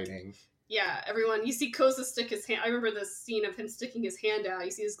the fighting. Yeah, everyone. You see Koza stick his hand. I remember the scene of him sticking his hand out.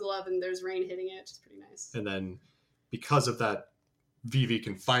 You see his glove, and there's rain hitting it, which is pretty nice. And then, because of that, Vivi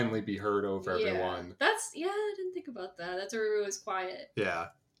can finally be heard over everyone. I didn't think about that. That's where it was quiet. Yeah,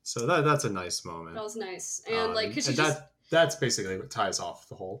 so that's a nice moment. That was nice, and like because that's basically what ties off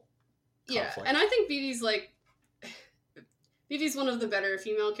the whole conflict. And I think Vivi's one of the better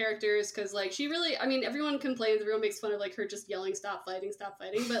female characters because, like, she really, I mean, everyone complains, everyone makes fun of, like, her just yelling, stop fighting,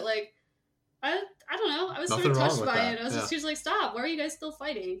 but, like, I don't know, I was sort of touched by it. She was like, stop, why are you guys still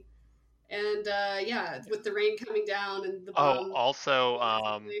fighting? And, with the rain coming down and the bomb. Oh, also,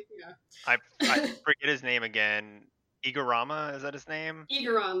 I forget his name again. Igorama, is that his name?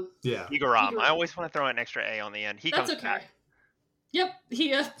 Igaram. Yeah. Igaram. I always want to throw an extra A on the end. He comes back. Yep,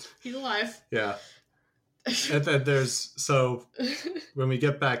 he's alive. Yeah. And then so when we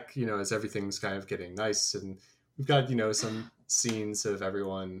get back, as everything's kind of getting nice, and we've got some scenes of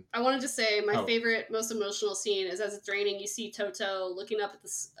everyone. I wanted to say my favorite, most emotional scene is as it's raining. You see Toto looking up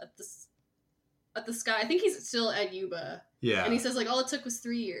at the sky. I think he's still at Yuba. Yeah, and he says like, all it took was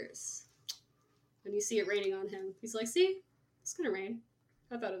 3 years, and you see it raining on him. He's like, see, it's gonna rain.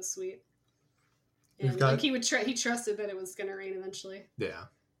 I thought it was sweet. And he trusted that it was gonna rain eventually. Yeah.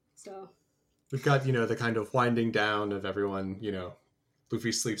 So. We've got, the kind of winding down of everyone,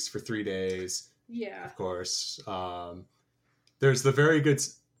 Luffy sleeps for 3 days. Yeah. Of course. There's the very good,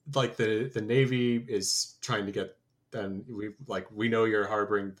 like, the Navy is trying to get them, we know you're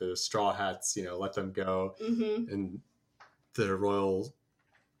harboring the Straw Hats, let them go. Mm-hmm. And the Royal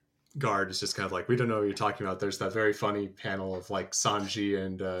Guard is just kind of like, we don't know what you're talking about. There's that very funny panel of, like, Sanji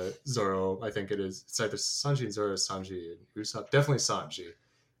and Zoro, I think it is. It's either Sanji and Zoro, Sanji and Usopp. Definitely Sanji.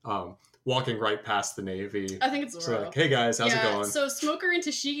 Walking right past the Navy. I think it's Zoro. So like, hey guys, how's it going? So Smoker and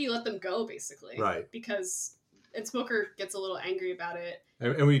Tashigi let them go, basically. Right. And Smoker gets a little angry about it.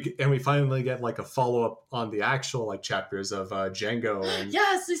 And we finally get like a follow-up on the actual like chapters of Django and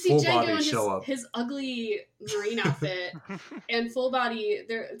yes, we see Django in his ugly marine outfit and Full Body.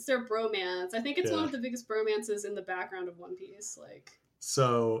 It's their bromance. I think it's one of the biggest bromances in the background of One Piece.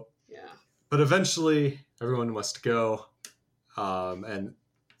 So yeah. But eventually everyone must go. And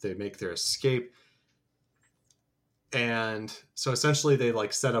they make their escape, and so essentially they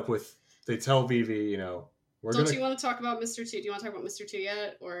like set up with. They tell Vivi, Don't you want to talk about Mr. 2? Do you want to talk about Mr. 2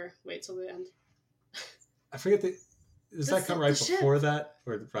 yet, or wait till the end? I forget does that come right before that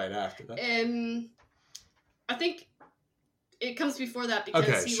or right after that? I think it comes before that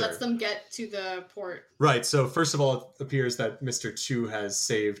because he lets them get to the port. Right. So first of all, it appears that Mr. 2 has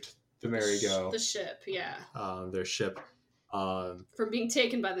saved the Merry-Go, the ship. Yeah. Their ship. From being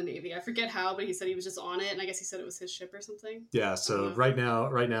taken by the Navy. I forget how, but he said he was just on it, and I guess he said it was his ship or something. Yeah, so right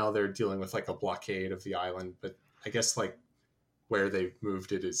now they're dealing with like a blockade of the island, but I guess like where they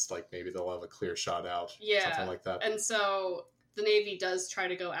moved it is like maybe they'll have a clear shot out. Yeah. Something like that. And so the Navy does try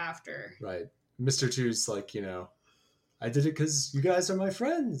to go after. Right. Mr. Two's like, I did it because you guys are my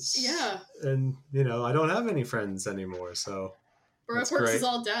friends. Yeah. And, I don't have any friends anymore, so. Bro Corpse is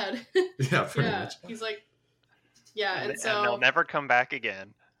all dead. Yeah, pretty much. He's like, yeah, and and they'll never come back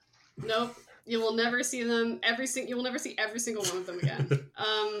again. Nope. You will never see them you will never see every single one of them again.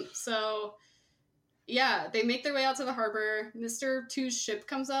 So yeah, they make their way out to the harbor. Mr. Two's ship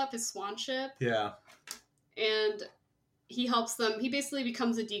comes up, his swan ship. Yeah. And he helps them. He basically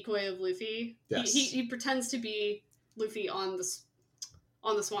becomes a decoy of Luffy. Yes. He pretends to be Luffy on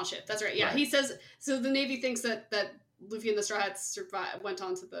the swan ship. That's right. Yeah. Right. He says, so the Navy thinks that Luffy and the Straw Hats went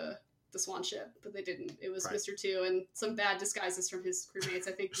onto the swan ship, but they didn't. It was right. Mr. Two and some bad disguises from his crewmates,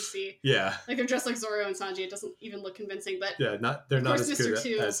 I think you see. Yeah. Like they're dressed like Zoro and Sanji. It doesn't even look convincing, but yeah, they're not as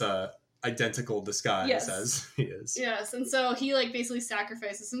good as identical disguise as he is. Yes, and so he like basically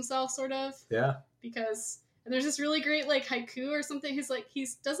sacrifices himself, sort of. Yeah. Because there's this really great like haiku or something. He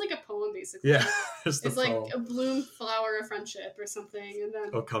does like a poem basically. Yeah. It's like a bloom flower of friendship or something, and then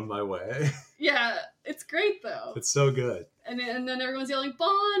oh come my way. Yeah, it's great though. It's so good. And then everyone's yelling,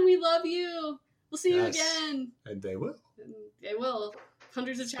 "Bon, we love you. We'll see you again." And they will. And they will.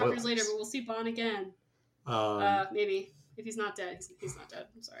 Hundreds of chapters later, but we'll see Bon again. Maybe. If he's not dead, he's not dead.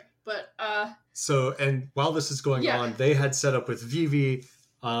 I'm sorry. But so, and while this is going on, they had set up with Vivi.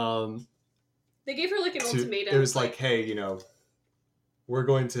 They gave her like an ultimatum. It was like, hey, we're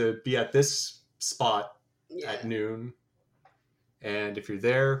going to be at this spot at noon, and if you're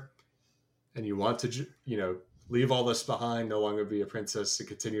there and you want to, leave all this behind, no longer be a princess, and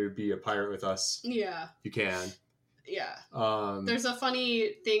continue to be a pirate with us, you can. Yeah. There's a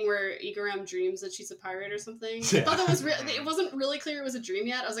funny thing where Igaram dreams that she's a pirate or something. Yeah. I thought that was it wasn't really clear it was a dream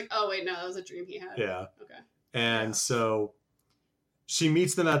yet. I was like, oh wait, no, that was a dream he had. Yeah. Okay. And so she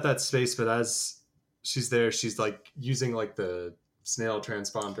meets them at that space, but as she's there, she's like using like the snail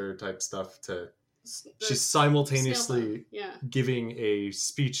transponder type stuff she's simultaneously giving a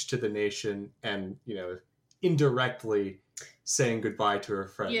speech to the nation and, indirectly saying goodbye to her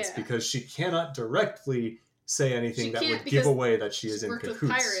friends because she cannot directly say anything that would give away that she is in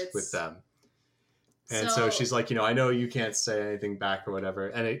cahoots with them. And so she's like, I know you can't say anything back or whatever.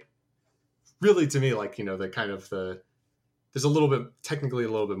 And it really, to me, like, the kind of there's a little bit, technically a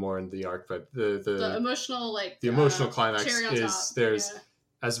little bit more in the arc, but the emotional, like, the emotional climax is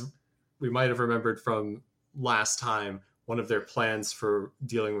as we might have remembered from last time, one of their plans for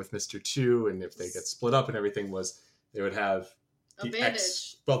dealing with Mr. Two, and if they get split up and everything, was they would have a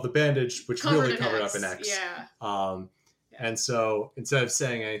bandage. The bandage, which really covered up an X. Yeah. And so instead of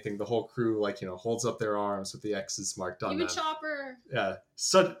saying anything, the whole crew holds up their arms with the X's marked on them. Even Chopper. Yeah.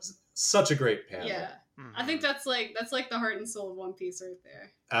 Such a great panel. Yeah. Mm-hmm. I think that's like the heart and soul of One Piece right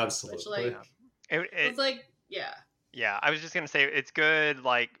there. Absolutely. Which, it's like, yeah. Yeah, I was just gonna say it's good,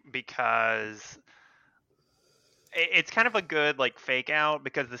 like, because it's kind of a good like fake out,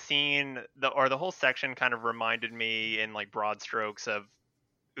 because the scene the whole section kind of reminded me in like broad strokes of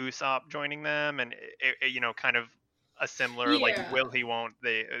Usopp joining them, and it kind of a similar like will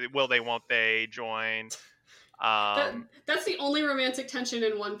they join. That's the only romantic tension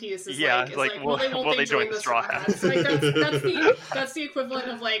in One Piece. Is will they join the Straw Hats? Like that's the equivalent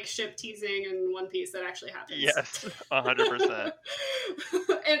of like ship teasing in One Piece that actually happens. Yes, 100%.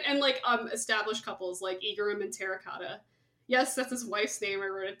 and like established couples like Igaram and Terracotta. Yes, that's his wife's name. I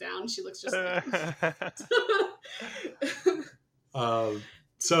wrote it down. She looks just like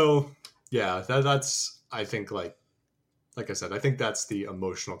So yeah, that's I think like I said, I think that's the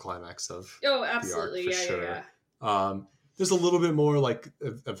emotional climax of absolutely the arc for sure. Yeah. There's a little bit more like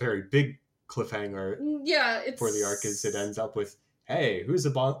a very big cliffhanger. For the arc is it ends up with, hey, who's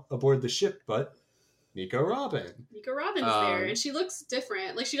aboard the ship but Nico Robin? Nico Robin's there, and she looks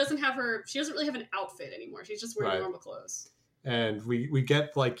different. Like she doesn't really have an outfit anymore. She's just wearing normal clothes. And we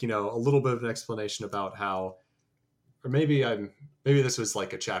get like a little bit of an explanation about how, or maybe this was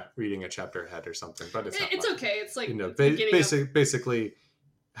like reading a chapter ahead or something, but it's okay. It's like basically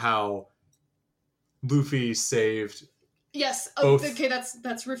how Luffy saved. Yes.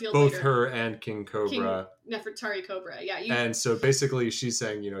 That's revealed both later. Her and King Cobra. Nefertari Cobra. Yeah. And so basically she's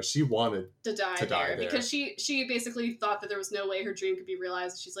saying, she wanted to die there because she basically thought that there was no way her dream could be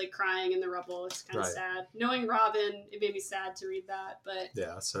realized. She's like crying in the rubble. It's kind of sad. Knowing Robin, it made me sad to read that. But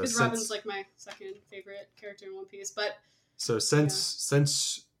because Robin's like my second favorite character in One Piece. But so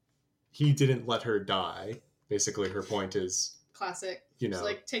since he didn't let her die, basically her point is, classic. you know, Just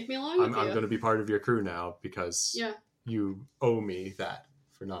like, take me along with you. I'm going to be part of your crew now because Yeah. you owe me that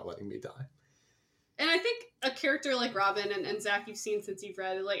for not letting me die. And I think a character like Robin, and Zach, you've seen since you've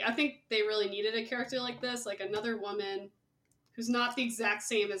read, like, I think they really needed a character like this, like another woman who's not the exact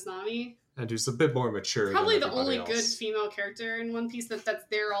same as Nami. And who's a bit more mature. Probably than the only everybody good else. female character in One Piece that's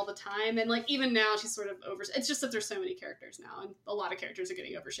there all the time. And like even now she's sort of over. It's just that there's so many characters now, and a lot of characters are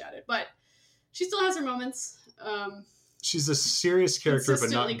getting overshadowed. But she still has her moments. She's a serious character,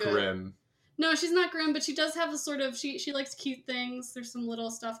 but not consistently good. grim. No, she's not grim, but she does have a sort of she likes cute things. There's some little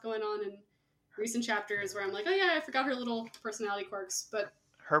stuff going on in recent chapters where I'm like, oh yeah, I forgot her little personality quirks. But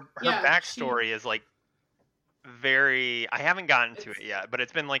her backstory is like very, I haven't gotten to it yet, but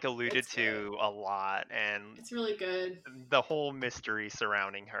it's been like alluded to a lot, and it's really good. The whole mystery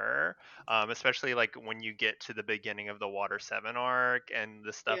surrounding her, especially like when you get to the beginning of the Water 7 arc and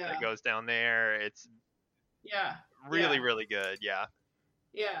the stuff that goes down there, it's really good. Yeah,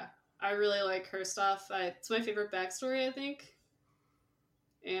 I really like her stuff. It's my favorite backstory, I think,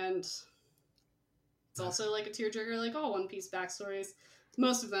 and it's also like a tearjerker, like all One Piece backstories,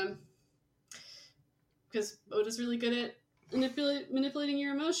 most of them. Because Oda's really good at manipulating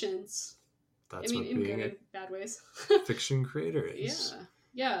your emotions. That's in what being good and bad ways. Fiction creator is.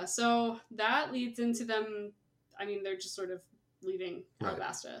 Yeah. So that leads into them. I mean, they're just sort of leaving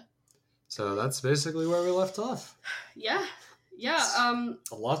Alabasta. So that's basically where we left off. Yeah.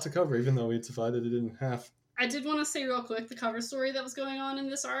 A lot to cover, even though we divided it in half. I did want to say real quick, the cover story that was going on in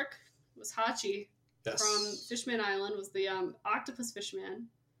this arc was Hachi from Fishman Island. Was the octopus fishman.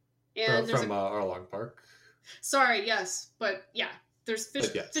 And from Arlong Park. Sorry, yes, but yeah, there's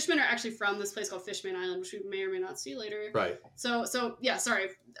fishmen are actually from this place called Fishman Island, which we may or may not see later. Right. So yeah,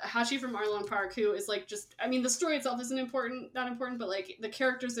 sorry, Hachi from Arlong Park, who is like just, I mean, the story itself isn't that important, but like the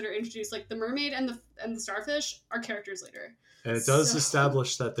characters that are introduced, like the mermaid and the starfish, are characters later. And it does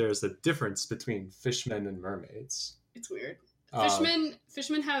establish that there's a difference between fishmen and mermaids. It's weird.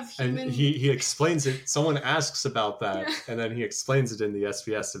 Fishmen have human... And he explains it. Someone asks about that, and then he explains it in the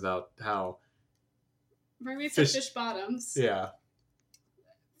SBS about how... mermaids have fish bottoms. Yeah.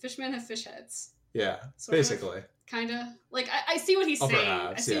 Fishmen have fish heads. Yeah, basically. Kind of. Like, I see what he's saying.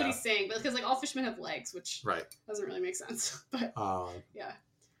 Perhaps, I see what he's saying, but because like all fishmen have legs, which doesn't really make sense. But, yeah.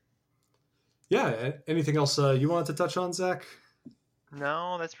 Yeah, anything else you wanted to touch on, Zach?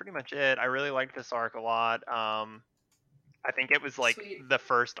 No, that's pretty much it. I really liked this arc a lot. I think it was like the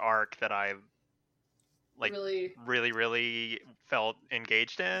first arc that I like really felt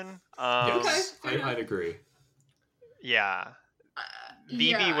engaged in. Yes, I'd agree. Yeah.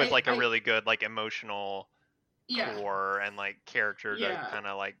 Vivi was like a really good like emotional core and like character to kind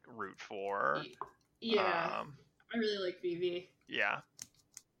of like root for. Yeah. I really like Vivi. Yeah.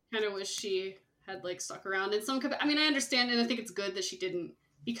 Kind of wish she had like stuck around in some I mean, I understand, and I think it's good that she didn't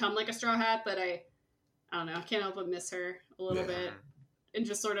become like a Straw Hat, but I don't know, I can't help but miss her a little bit in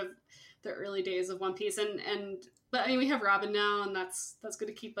just sort of the early days of One Piece. But I mean, we have Robin now, and that's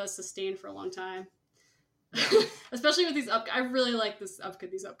going to keep us sustained for a long time. Especially with these I really like these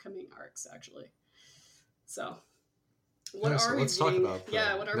upcoming arcs, actually. So let's talk about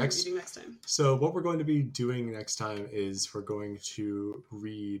what are we reading next time? So what we're going to be doing next time is we're going to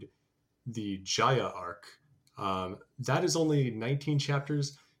read the Jaya arc. That is only 19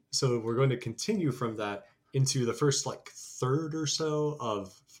 chapters. So we're going to continue from that into the first like third or so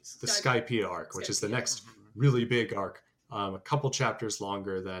of the Skypiea arc, which is the next really big arc. A couple chapters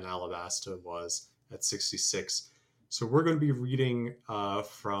longer than Alabasta was at 66. So we're going to be reading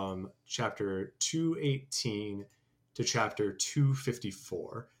from chapter 218 to chapter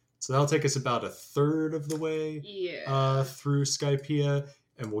 254. So that'll take us about a third of the way through Skypiea,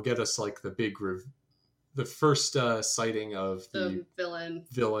 and will get us like the first sighting of the villain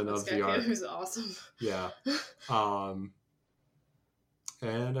of the arc, who's awesome. Yeah.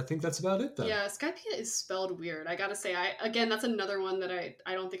 And I think that's about it then. Yeah, Skypiea is spelled weird. I gotta say, that's another one that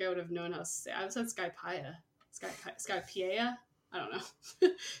I don't think I would have known how to say. I said Skypiea. Skypiea? I don't know.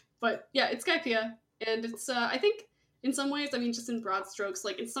 But yeah, it's Skypiea. And it's, I think, in some ways, I mean, just in broad strokes,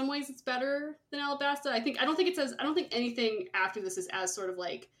 like, in some ways it's better than Alabasta. I don't think anything after this is as sort of,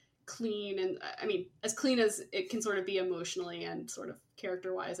 like, clean, and, I mean, as clean as it can sort of be emotionally and sort of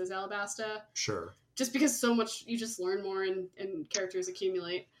character-wise as Alabasta. Sure. Just because so much, you just learn more and characters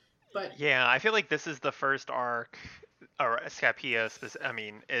accumulate. But yeah, I feel like this is the first arc, or Skypiea,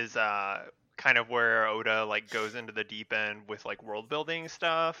 is kind of where Oda like goes into the deep end with like world building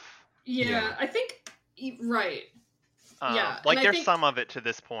stuff. Yeah. I think right. Like there's some of it to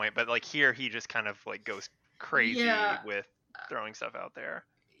this point, but like here he just kind of like goes crazy with throwing stuff out there.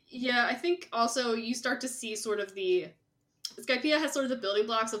 Yeah, I think also you start to see sort of Skypiea has sort of the building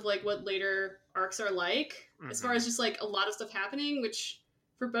blocks of like what later arcs are like, as far as just like a lot of stuff happening, which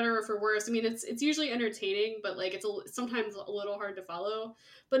for better or for worse, I mean, it's usually entertaining, but like it's sometimes a little hard to follow.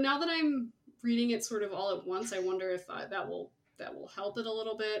 But now that I'm reading it sort of all at once, I wonder if that will help it a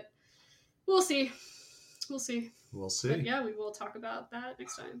little bit. We'll see. We'll see. But yeah, we will talk about that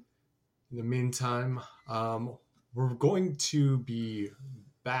next time. In the meantime, we're going to be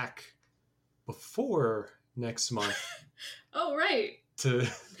back before next month. Oh, right.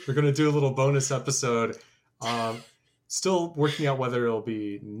 We're going to do a little bonus episode. Still working out whether it'll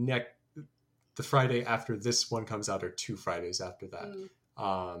be the Friday after this one comes out or 2 Fridays after that.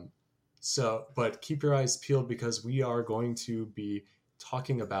 But keep your eyes peeled because we are going to be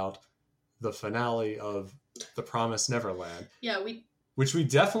talking about the finale of The Promised Neverland. Yeah, which we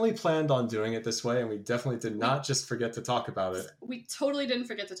definitely planned on doing it this way, and we definitely did not just forget to talk about it. We totally didn't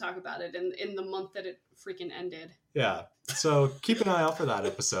forget to talk about it in the month that it freaking ended. Yeah, so keep an eye out for that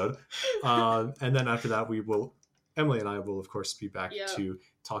episode. And then after that, Emily and I will, of course, be back to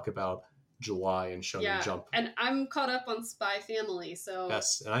talk about July and Shonen Jump. And I'm caught up on Spy Family, so...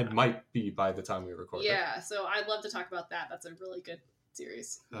 Yes, and I might be by the time we record it. Yeah, so I'd love to talk about that. That's a really good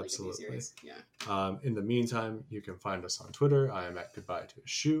series. Absolutely. Good series. Yeah. In the meantime, you can find us on Twitter. I am at Goodbye to a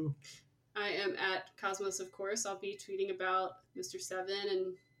Shoe. I am at Cosmos, of course. I'll be tweeting about Mr. Seven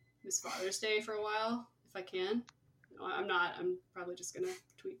and Miss Father's Day for a while, if I can. No, I'm not. I'm probably just going to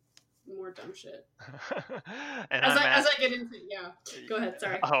tweet more dumb shit. And as I get into it, yeah. Go ahead,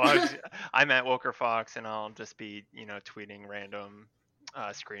 sorry. I'm at Woker Fox, and I'll just be, tweeting random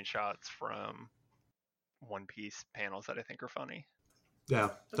screenshots from One Piece panels that I think are funny. Yeah,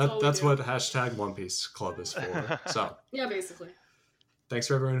 that's what hashtag One Piece Club is for. So yeah, basically. Thanks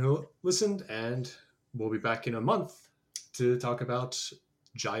for everyone who listened, and we'll be back in a month to talk about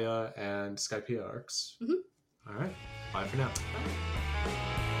Jaya and Skypiea arcs. Mm-hmm. All right, bye for now. Bye.